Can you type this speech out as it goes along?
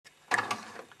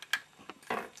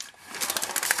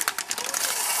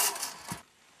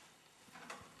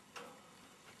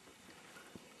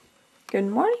Good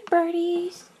morning,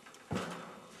 birdies.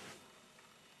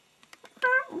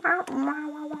 Welcome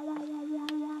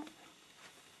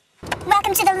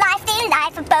to the life daily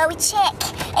life of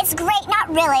bowiechick. It's great, not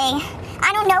really.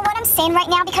 I don't know what I'm saying right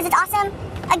now because it's awesome.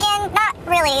 Again, not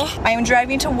really. I am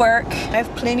driving to work. I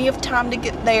have plenty of time to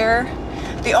get there.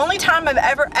 The only time I've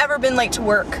ever been late to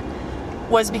work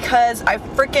was because I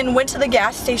freaking went to the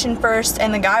gas station first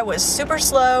and the guy was super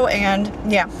slow and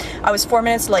yeah, I was 4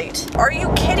 minutes late. Are you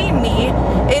kidding me?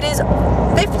 It is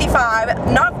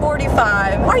 55, not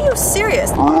 45. Are you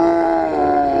serious?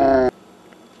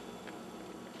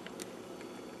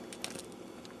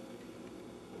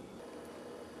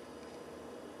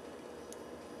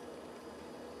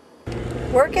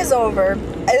 Work is over.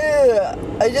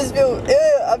 I just feel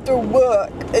after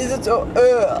work. It's just so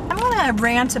I want to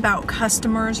rant about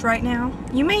customers right now.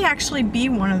 You may actually be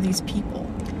one of these people.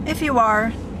 If you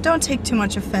are, don't take too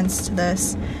much offense to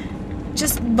this.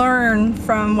 Just learn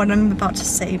from what I'm about to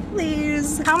say,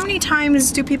 please. How many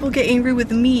times do people get angry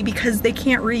with me because they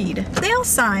can't read? Sale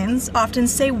signs often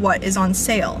say what is on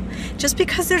sale. Just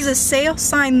because there's a sale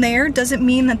sign there doesn't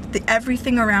mean that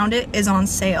everything around it is on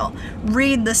sale.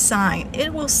 Read the sign.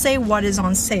 It will say what is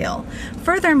on sale.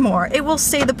 Furthermore, it will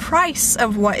say the price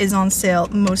of what is on sale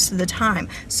most of the time.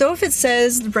 So if it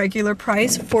says the regular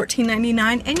price,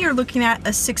 $14.99, and you're looking at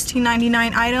a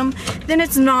 $16.99 item, then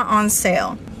it's not on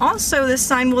sale. Also, this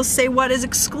sign will say what is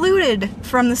excluded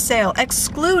from the sale.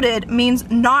 Excluded means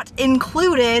not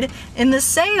included in the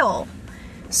sale.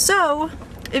 So,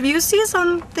 if you see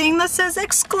something that says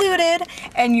excluded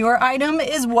and your item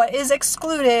is what is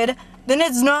excluded, then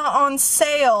it's not on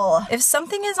sale. If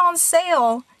something is on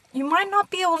sale, you might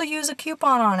not be able to use a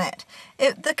coupon on it.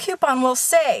 The coupon will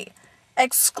say,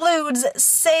 excludes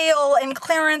sale and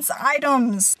clearance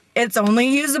items. It's only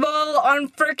usable on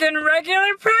frickin'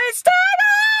 regular priced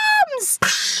items!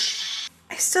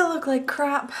 I still look like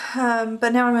crap, but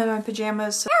now I'm in my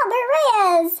pajamas. So Oh,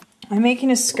 there is! I'm making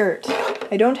a skirt.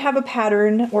 I don't have a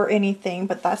pattern or anything,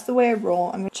 but that's the way I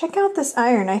roll. I'm gonna check out this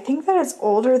iron. I think that it's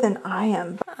older than I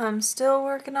am. I'm still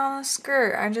working on the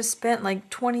skirt. I just spent like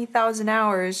 20,000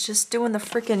 hours just doing the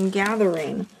frickin'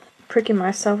 gathering. Pricking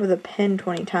myself with a pen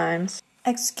 20 times.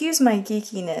 Excuse my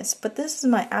geekiness, but this is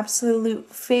my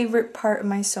absolute favorite part of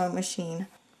my sewing machine.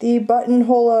 The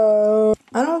buttonhole.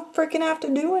 I don't freaking have to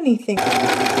do anything.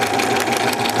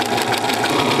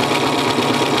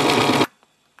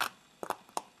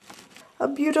 A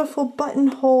beautiful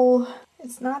buttonhole.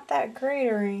 It's not that great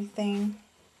or anything,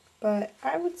 but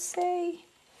I would say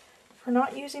for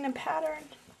not using a pattern,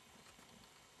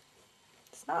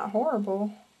 it's not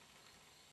horrible.